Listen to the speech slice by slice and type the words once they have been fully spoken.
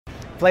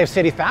Flav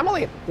City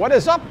family, what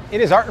is up? It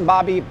is Art and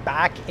Bobby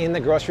back in the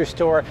grocery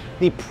store,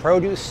 the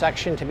produce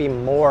section to be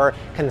more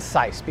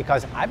concise,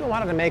 because I've been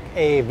wanting to make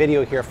a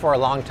video here for a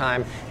long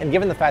time, and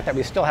given the fact that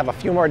we still have a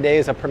few more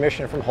days of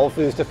permission from Whole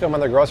Foods to film in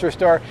the grocery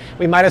store,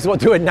 we might as well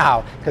do it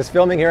now, because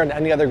filming here in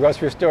any other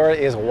grocery store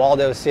is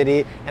Waldo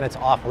City and it's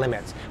off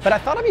limits. But I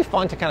thought it'd be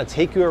fun to kind of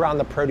take you around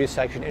the produce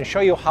section and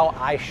show you how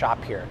I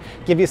shop here,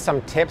 give you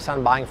some tips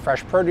on buying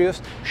fresh produce,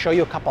 show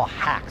you a couple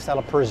hacks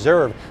that'll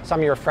preserve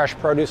some of your fresh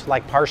produce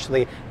like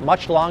parsley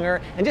much longer,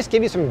 and just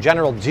give you some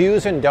general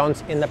do's and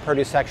don'ts in the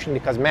produce section,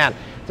 because man,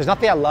 there's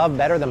nothing I love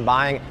better than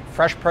buying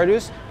fresh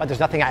produce, but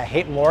there's nothing I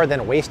hate more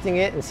than wasting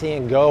it and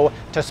seeing it go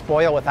to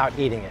spoil without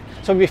eating it.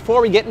 So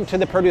before we get into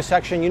the produce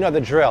section, you know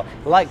the drill.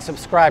 Like,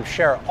 subscribe,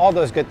 share, all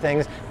those good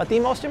things. But the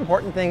most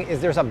important thing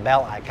is there's a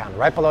bell icon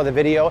right below the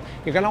video.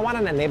 You're gonna want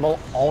to enable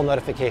all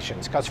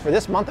notifications, because for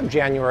this month of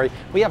January,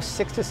 we have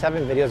 6 to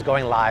 7 videos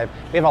going live.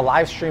 We have a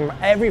live stream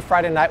every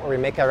Friday night where we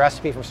make a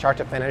recipe from start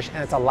to finish,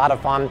 and it's a lot of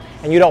fun,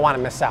 and you don't want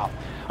to miss out.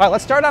 All right,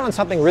 let's start out on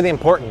something really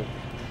important.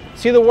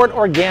 See the word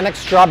organic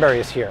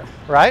strawberries here,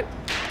 right?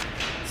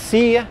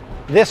 See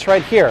this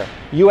right here,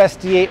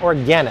 USDA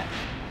organic.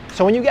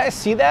 So when you guys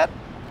see that,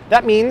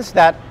 that means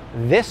that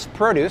this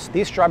produce,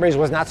 these strawberries,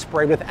 was not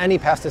sprayed with any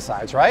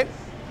pesticides, right?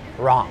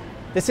 Wrong.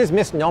 This is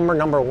misnomer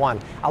number one.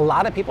 A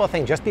lot of people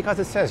think just because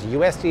it says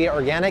USDA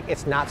organic,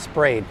 it's not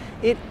sprayed.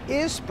 It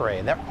is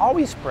sprayed. They're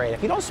always sprayed.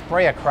 If you don't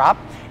spray a crop,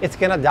 it's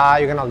gonna die,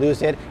 you're gonna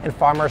lose it, and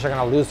farmers are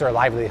gonna lose their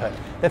livelihood.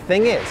 The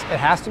thing is, it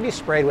has to be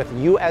sprayed with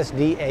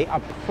USDA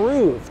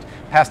approved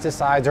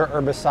pesticides or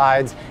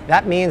herbicides.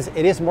 That means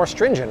it is more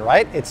stringent,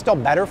 right? It's still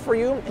better for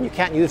you, and you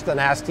can't use the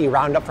nasty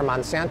Roundup from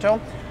Monsanto,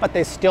 but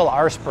they still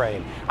are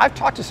sprayed. I've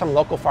talked to some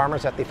local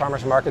farmers at the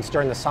farmers markets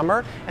during the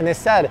summer, and they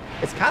said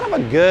it's kind of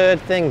a good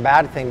thing,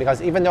 bad thing,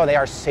 because even though they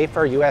are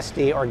safer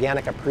USDA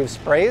organic approved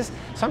sprays,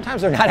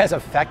 sometimes they're not as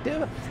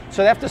effective,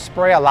 so they have to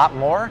spray a lot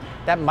more.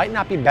 That might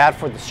not be bad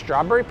for the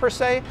strawberry per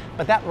se,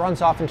 but that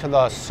runs off into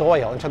the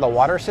soil, into the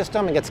water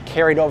system, and gets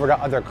carried over to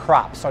other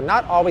crops. So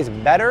not always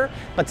better,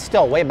 but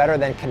still way better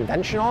than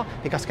conventional,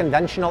 because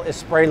conventional is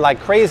sprayed like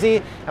crazy,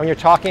 and when you're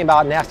talking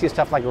about nasty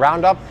stuff like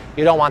Roundup,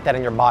 you don't want that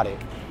in your body.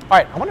 All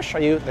right, I want to show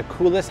you the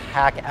coolest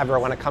hack ever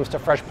when it comes to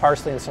fresh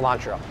parsley and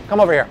cilantro. Come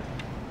over here.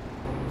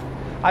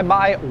 I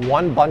buy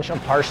one bunch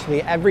of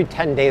parsley every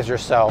 10 days or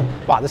so.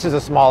 Wow, this is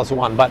the smallest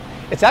one, but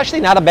it's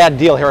actually not a bad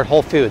deal here at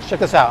Whole Foods. Check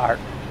this out, Art.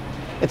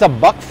 It's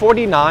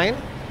 $1.49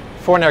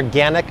 for an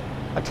organic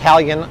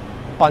Italian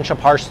bunch of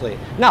parsley.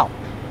 Now,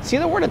 see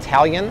the word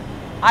Italian?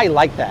 I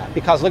like that,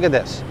 because look at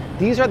this.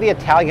 These are the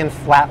Italian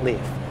flat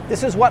leaf.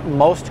 This is what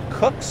most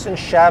cooks and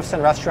chefs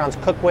and restaurants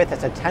cook with.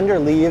 It's a tender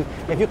leaf.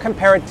 If you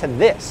compare it to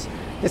this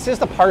is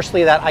the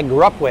parsley that I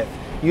grew up with.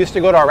 You used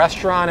to go to a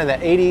restaurant in the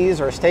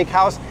 80s or a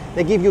steakhouse,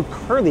 they give you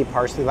curly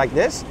parsley like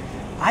this.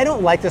 I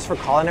don't like this for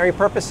culinary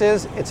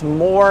purposes. It's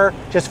more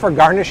just for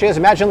garnishes.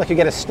 Imagine like you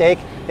get a steak,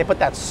 they put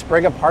that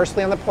sprig of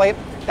parsley on the plate.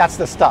 That's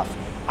the stuff.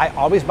 I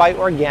always buy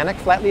organic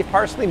flat leaf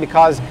parsley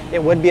because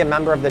it would be a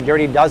member of the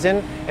Dirty Dozen.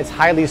 It's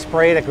highly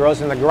sprayed, it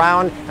grows in the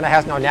ground, and it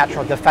has no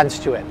natural defense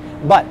to it.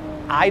 But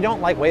I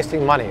don't like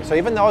wasting money. So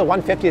even though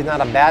 $1.50 is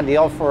not a bad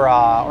deal for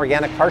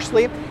organic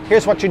parsley,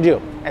 here's what you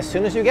do. As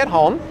soon as you get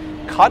home,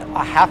 cut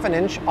a ½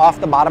 inch off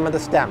the bottom of the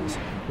stems.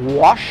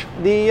 Wash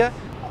the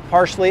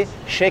parsley,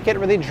 shake it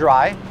really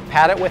dry,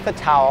 pat it with a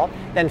towel,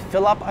 then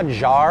fill up a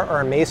jar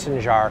or a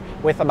mason jar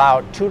with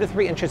about 2 to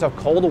 3 inches of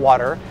cold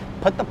water,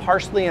 put the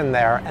parsley in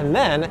there, and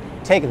then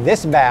take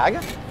this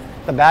bag,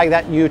 the bag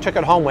that you took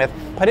it home with,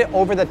 put it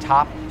over the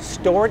top,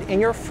 store it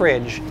in your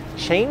fridge,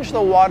 change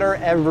the water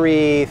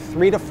every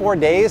 3 to 4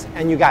 days,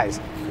 and you guys,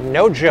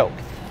 no joke,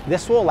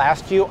 this will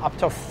last you up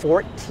to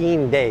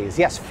 14 days.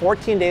 Yes,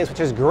 14 days, which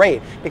is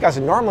great, because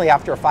normally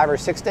after 5 or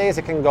 6 days,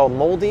 it can go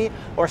moldy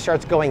or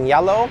starts going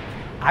yellow.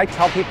 I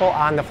tell people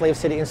on the Flav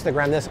City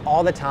Instagram this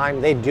all the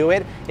time. They do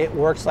it. It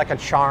works like a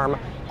charm.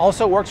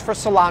 Also works for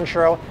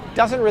cilantro.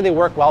 Doesn't really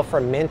work well for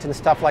mint and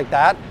stuff like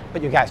that,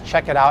 but you guys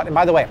check it out. And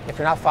by the way, if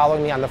you're not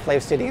following me on the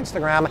Flav City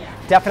Instagram,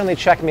 definitely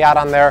check me out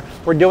on there.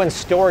 We're doing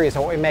stories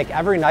of what we make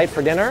every night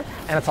for dinner,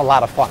 and it's a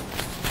lot of fun.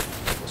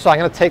 So I'm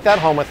gonna take that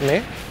home with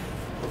me.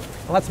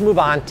 Let's move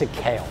on to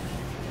kale.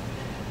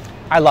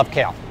 I love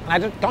kale. And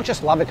I don't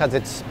just love it because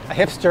it's a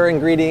hipster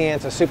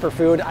ingredient, it's a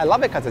superfood. I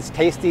love it because it's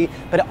tasty,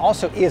 but it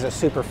also is a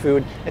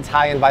superfood. It's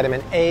high in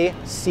vitamin A,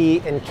 C,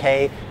 and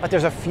K, but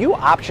there's a few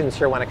options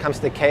here when it comes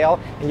to kale,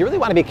 and you really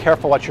want to be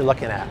careful what you're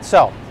looking at.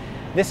 So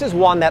this is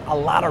one that a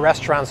lot of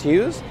restaurants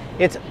use.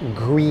 It's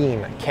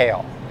green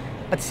kale.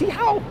 But see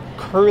how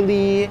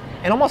curly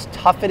and almost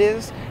tough it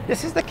is?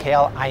 This is the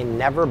kale I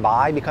never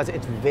buy because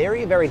it's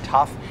very, very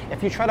tough.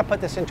 If you try to put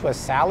this into a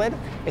salad,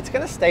 it's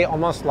gonna stay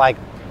almost like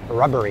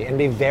rubbery and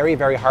be very,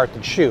 very hard to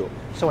chew.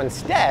 So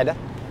instead,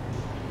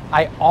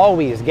 I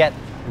always get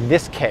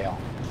this kale.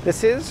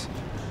 This is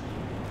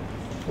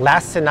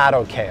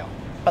lacinato kale.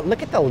 But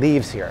look at the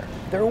leaves here.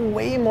 They're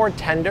way more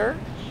tender,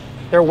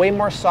 they're way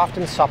more soft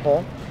and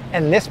supple,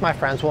 and this, my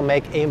friends, will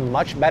make a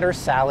much better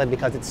salad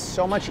because it's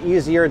so much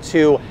easier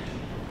to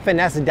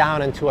finesse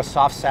down into a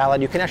soft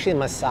salad. You can actually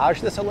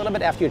massage this a little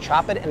bit after you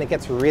chop it, and it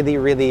gets really,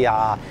 really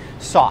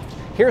soft.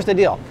 Here's the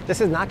deal.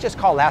 This is not just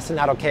called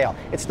lacinato kale.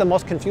 It's the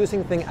most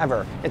confusing thing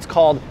ever. It's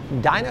called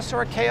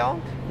dinosaur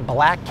kale,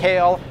 black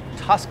kale,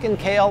 Tuscan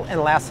kale, and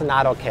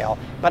lacinato kale.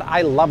 But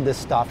I love this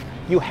stuff.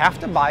 You have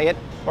to buy it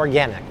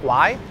organic.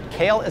 Why?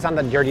 Kale is on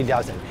the Dirty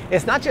Dozen.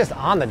 It's not just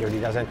on the Dirty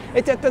Dozen,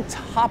 it's at the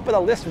top of the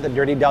list of the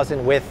Dirty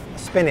Dozen with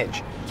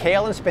spinach.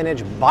 Kale and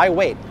spinach by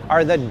weight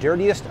are the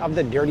dirtiest of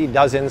the Dirty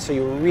Dozen, so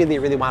you really,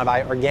 really want to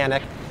buy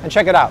organic. And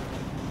check it out.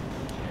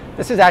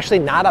 This is actually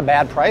not a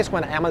bad price.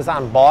 When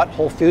Amazon bought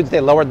Whole Foods, they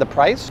lowered the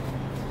price.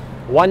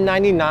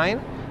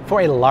 $1.99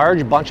 for a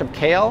large bunch of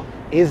kale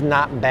is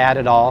not bad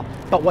at all.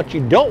 But what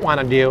you don't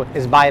want to do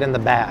is buy it in the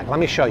bag. Let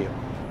me show you.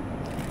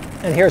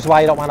 And here's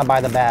why you don't want to buy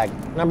the bag.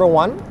 Number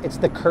one, it's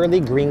the curly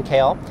green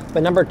kale.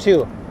 But number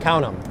two,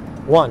 count them.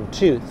 1,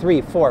 2,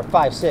 3, 4,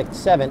 5, 6,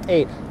 7,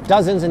 8,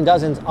 dozens and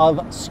dozens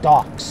of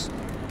stalks.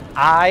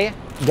 I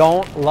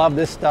don't love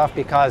this stuff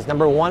because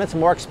number one, it's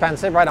more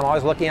expensive, right? I'm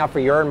always looking out for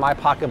your and my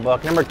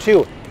pocketbook. Number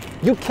two,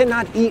 you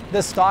cannot eat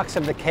the stalks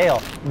of the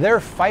kale. They're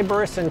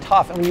fibrous and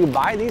tough. And when you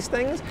buy these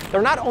things,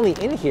 they're not only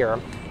in here,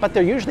 but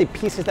they're usually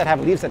pieces that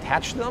have leaves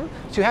attached to them.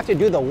 So you have to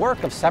do the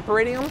work of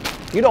separating them.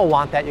 You don't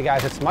want that, you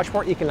guys. It's much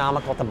more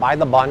economical to buy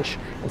the bunch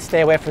and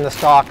stay away from the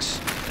stalks.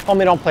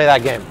 Only don't play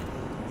that game.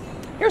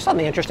 Here's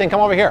something interesting,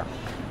 come over here.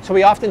 So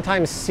we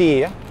oftentimes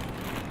see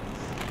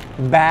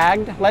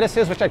bagged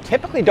lettuces, which I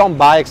typically don't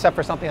buy except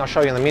for something I'll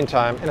show you in the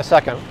meantime in a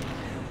second,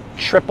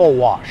 triple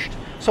washed.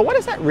 So what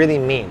does that really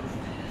mean?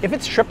 If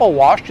it's triple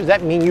washed, does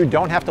that mean you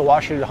don't have to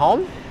wash it at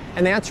home?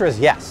 And the answer is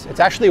yes.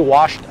 It's actually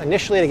washed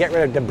initially to get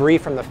rid of debris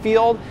from the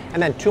field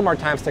and then 2 more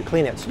times to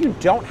clean it. So you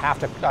don't have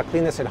to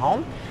clean this at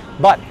home.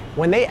 But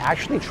when they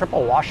actually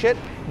triple wash it,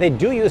 they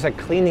do use a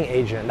cleaning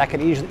agent that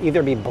could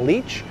either be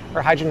bleach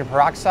or hydrogen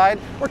peroxide.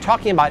 We're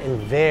talking about in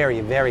very,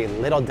 very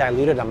little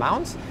diluted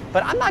amounts,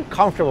 but I'm not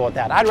comfortable with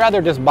that. I'd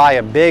rather just buy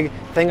a big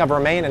thing of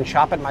romaine and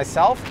chop it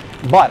myself.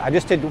 But I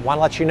just did want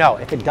to let you know,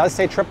 if it does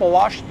say triple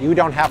wash, you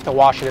don't have to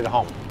wash it at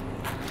home.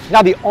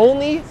 Now, the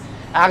only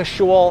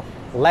actual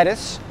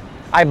lettuce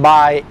I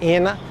buy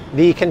in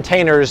the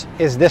containers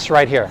is this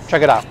right here.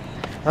 Check it out.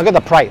 Look at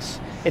the price.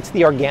 It's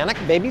the organic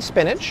baby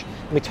spinach.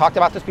 We talked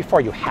about this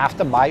before. You have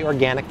to buy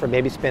organic for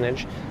baby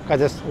spinach because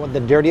it's the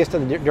dirtiest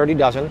of the Dirty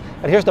Dozen.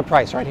 But here's the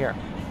price right here.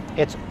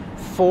 It's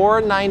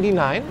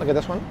 $4.99. Look at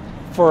this one,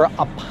 for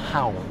a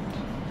pound.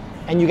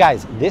 And you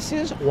guys, this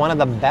is one of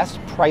the best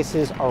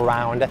prices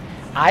around.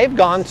 I've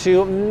gone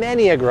to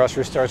many a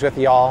grocery stores with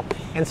y'all,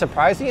 and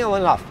surprisingly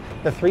enough,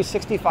 the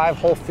 365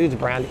 Whole Foods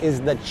brand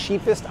is the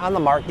cheapest on the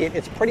market.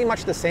 It's pretty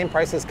much the same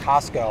price as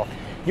Costco.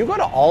 You go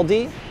to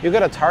Aldi, you go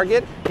to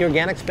Target, the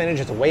organic spinach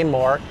is way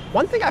more.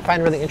 One thing I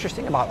find really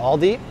interesting about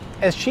Aldi,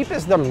 as cheap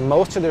as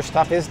most of their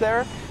stuff is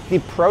there, the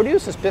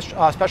produce,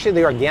 especially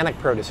the organic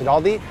produce at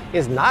Aldi,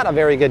 is not a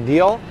very good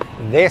deal.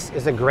 This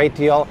is a great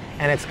deal,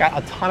 and it's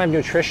got a ton of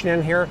nutrition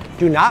in here.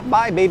 Do not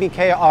buy baby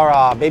kale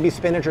or baby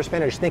spinach or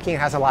spinach thinking it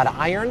has a lot of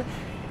iron.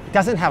 It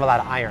doesn't have a lot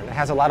of iron. It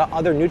has a lot of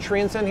other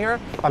nutrients in here,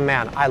 but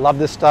man, I love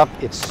this stuff.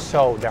 It's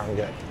so darn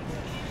good.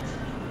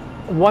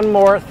 One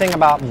more thing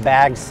about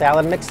bagged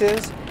salad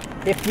mixes.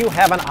 If you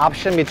have an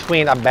option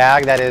between a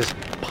bag that is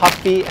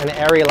puffy and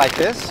airy like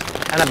this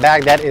and a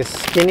bag that is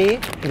skinny,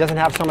 it doesn't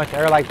have so much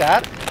air like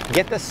that,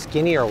 get the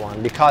skinnier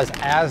one because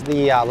as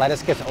the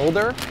lettuce gets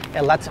older,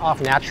 it lets off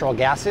natural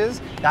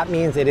gases. That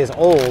means it is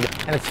old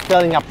and it's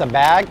filling up the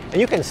bag. And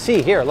you can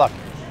see here, look,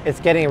 it's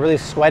getting really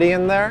sweaty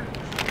in there.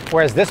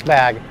 Whereas this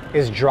bag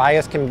is dry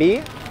as can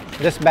be.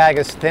 This bag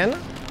is thin.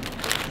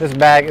 This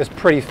bag is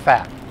pretty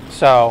fat.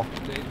 So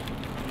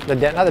the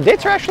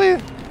dates are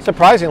actually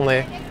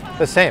surprisingly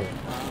the same.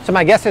 So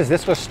my guess is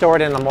this was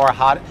stored in a more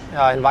hot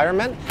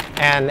environment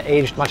and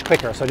aged much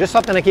quicker. So just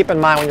something to keep in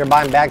mind when you're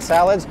buying bagged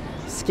salads.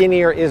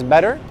 Skinnier is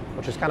better,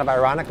 which is kind of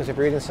ironic because if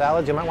you're eating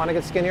salads, you might want to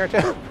get skinnier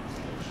too.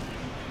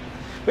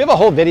 We have a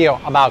whole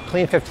video about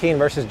Clean 15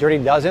 versus Dirty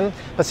Dozen,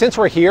 but since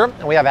we're here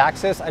and we have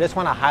access, I just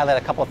want to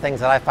highlight a couple of things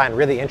that I find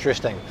really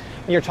interesting.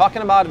 When you're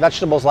talking about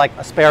vegetables like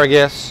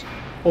asparagus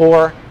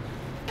or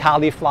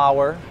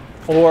cauliflower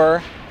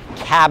or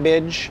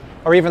cabbage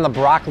or even the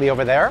broccoli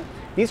over there,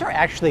 these are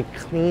actually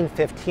Clean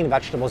 15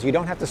 vegetables. You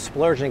don't have to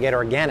splurge and get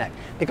organic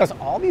because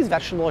all these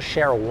vegetables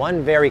share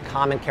one very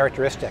common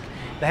characteristic.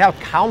 They have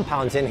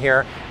compounds in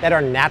here that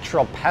are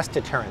natural pest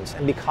deterrents,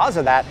 and because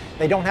of that,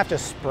 they don't have to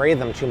spray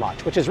them too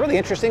much, which is really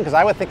interesting because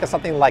I would think of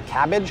something like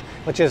cabbage,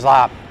 which is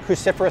a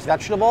cruciferous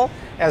vegetable,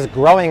 as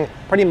growing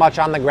pretty much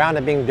on the ground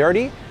and being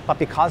dirty, but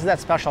because of that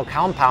special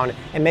compound,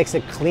 it makes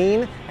it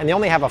clean, and they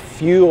only have a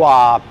few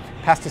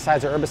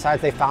pesticides or herbicides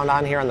they found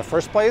on here in the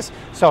first place.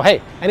 So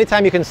hey,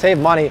 anytime you can save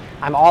money,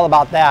 I'm all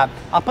about that.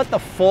 I'll put the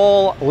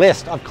full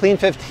list of Clean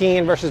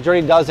 15 versus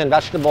Dirty Dozen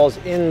vegetables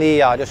in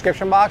the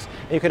description box.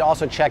 And you could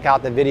also check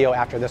out the video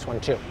after this one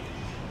too.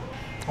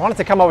 I wanted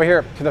to come over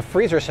here to the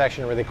freezer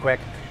section really quick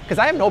because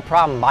I have no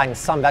problem buying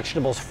some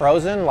vegetables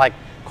frozen like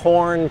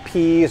corn,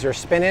 peas, or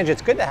spinach.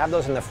 It's good to have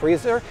those in the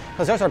freezer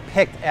because those are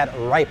picked at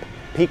ripe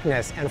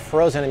peakness and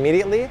frozen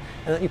immediately,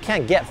 and you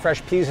can't get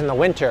fresh peas in the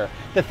winter.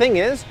 The thing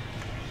is,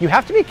 you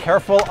have to be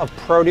careful of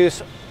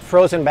produce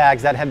frozen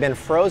bags that have been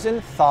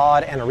frozen,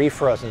 thawed, and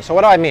refrozen. So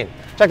what do I mean?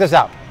 Check this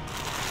out.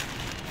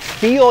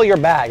 Feel your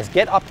bags.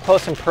 Get up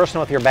close and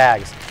personal with your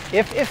bags.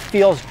 If it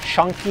feels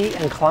chunky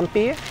and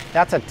clumpy,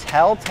 that's a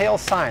telltale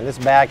sign this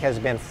bag has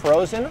been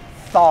frozen,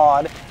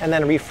 thawed, and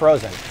then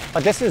refrozen.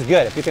 But this is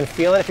good. If you can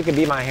feel it, if you can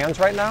be my hands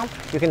right now,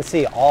 you can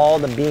see all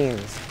the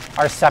beans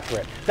are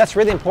separate. That's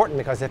really important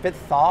because if it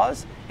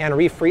thaws and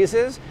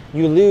refreezes,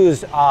 you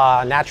lose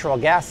natural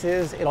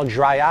gases, it'll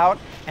dry out,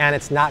 and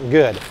it's not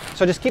good.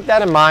 So just keep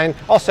that in mind.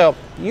 Also,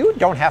 you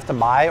don't have to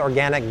buy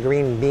organic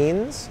green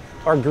beans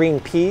or green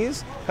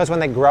peas because when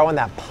they grow in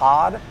that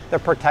pod, they're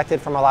protected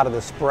from a lot of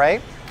the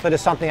spray. So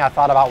just something I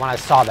thought about when I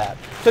saw that.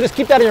 So just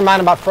keep that in your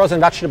mind about frozen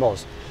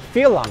vegetables.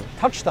 Feel them,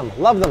 touch them,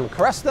 love them,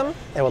 caress them,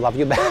 they will love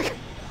you back.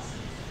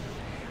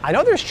 I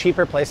know there's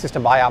cheaper places to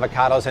buy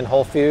avocados in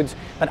Whole Foods,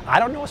 but I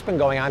don't know what's been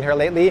going on here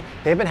lately.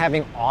 They've been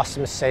having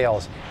awesome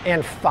sales,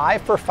 and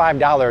 5 for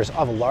 $5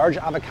 of large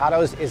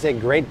avocados is a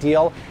great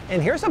deal.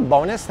 And here's a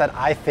bonus that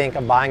I think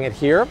of buying it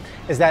here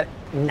is that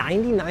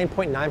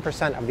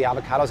 99.9% of the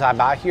avocados I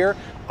buy here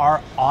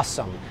are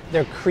awesome.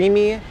 They're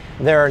creamy,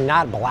 they're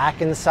not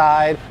black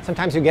inside.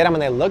 Sometimes you get them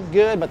and they look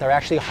good, but they're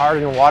actually hard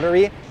and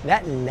watery.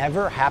 That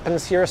never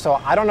happens here, so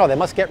I don't know. They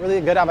must get really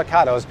good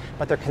avocados,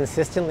 but they're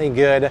consistently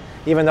good.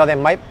 Even though they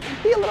might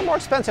be a little more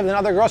expensive than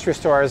other grocery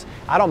stores,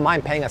 I don't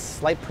mind paying a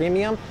slight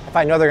premium if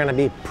I know they're gonna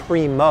be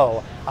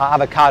primo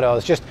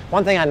avocados. Just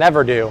one thing I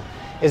never do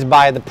is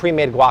buy the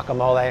pre-made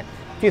guacamole.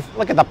 If you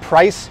look at the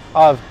price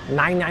of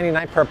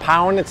 $9.99 per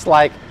pound, it's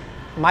like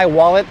my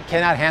wallet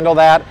cannot handle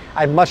that.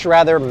 I'd much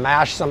rather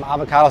mash some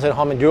avocados at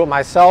home and do it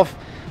myself.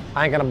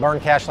 I ain't gonna burn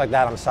cash like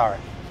that, I'm sorry.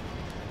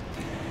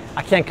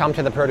 I can't come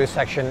to the produce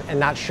section and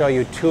not show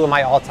you two of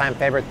my all-time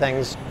favorite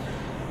things.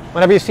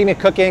 Whenever you see me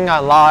cooking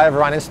on live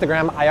or on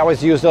Instagram, I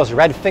always use those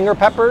red finger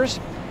peppers.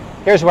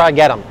 Here's where I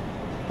get them.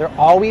 They're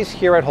always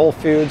here at Whole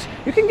Foods.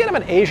 You can get them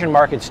in Asian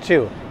markets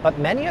too, but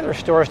many other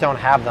stores don't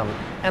have them.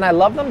 And I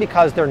love them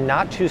because they're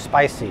not too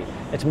spicy.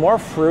 It's more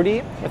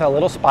fruity with a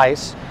little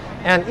spice.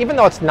 And even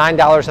though it's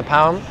 $9 a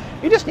pound,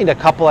 you just need a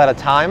couple at a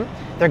time.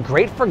 They're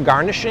great for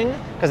garnishing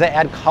because they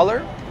add color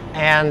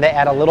and they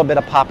add a little bit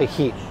of pop of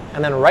heat.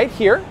 And then right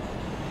here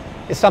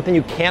is something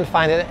you can't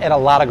find at a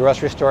lot of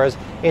grocery stores.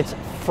 It's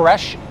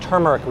fresh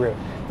turmeric root.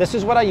 This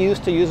is what I use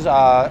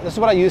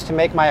to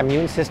make my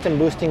immune system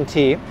boosting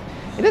tea.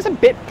 It is a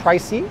bit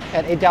pricey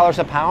at $8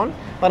 a pound,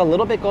 but a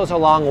little bit goes a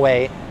long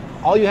way.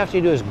 All you have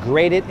to do is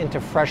grate it into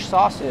fresh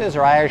sauces,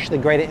 or I actually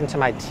grate it into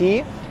my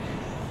tea.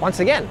 Once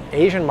again,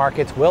 Asian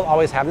markets will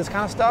always have this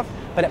kind of stuff,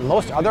 but at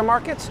most other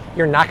markets,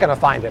 you're not gonna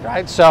find it,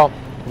 right? So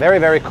very,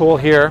 very cool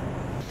here.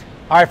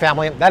 All right,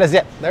 family, that is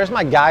it. There's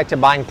my guide to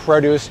buying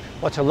produce,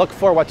 what to look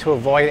for, what to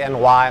avoid, and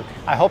why.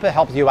 I hope it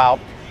helps you out,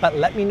 but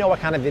let me know what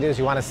kind of videos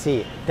you wanna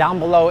see. Down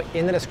below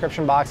in the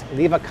description box,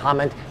 leave a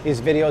comment.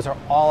 These videos are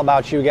all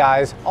about you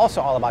guys.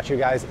 Also all about you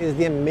guys is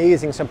the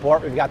amazing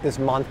support we've got this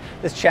month.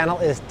 This channel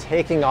is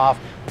taking off,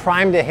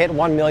 primed to hit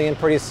 1 million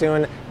pretty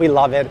soon. We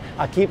love it.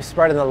 Keep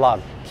spreading the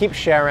love. Keep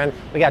sharing.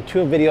 We got 2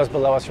 videos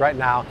below us right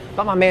now,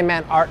 but my main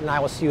man Art and I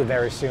will see you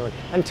very soon.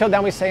 Until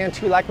then, we say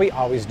unto like we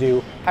always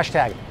do,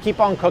 hashtag keep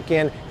on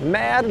cooking,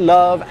 mad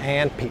love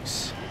and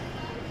peace.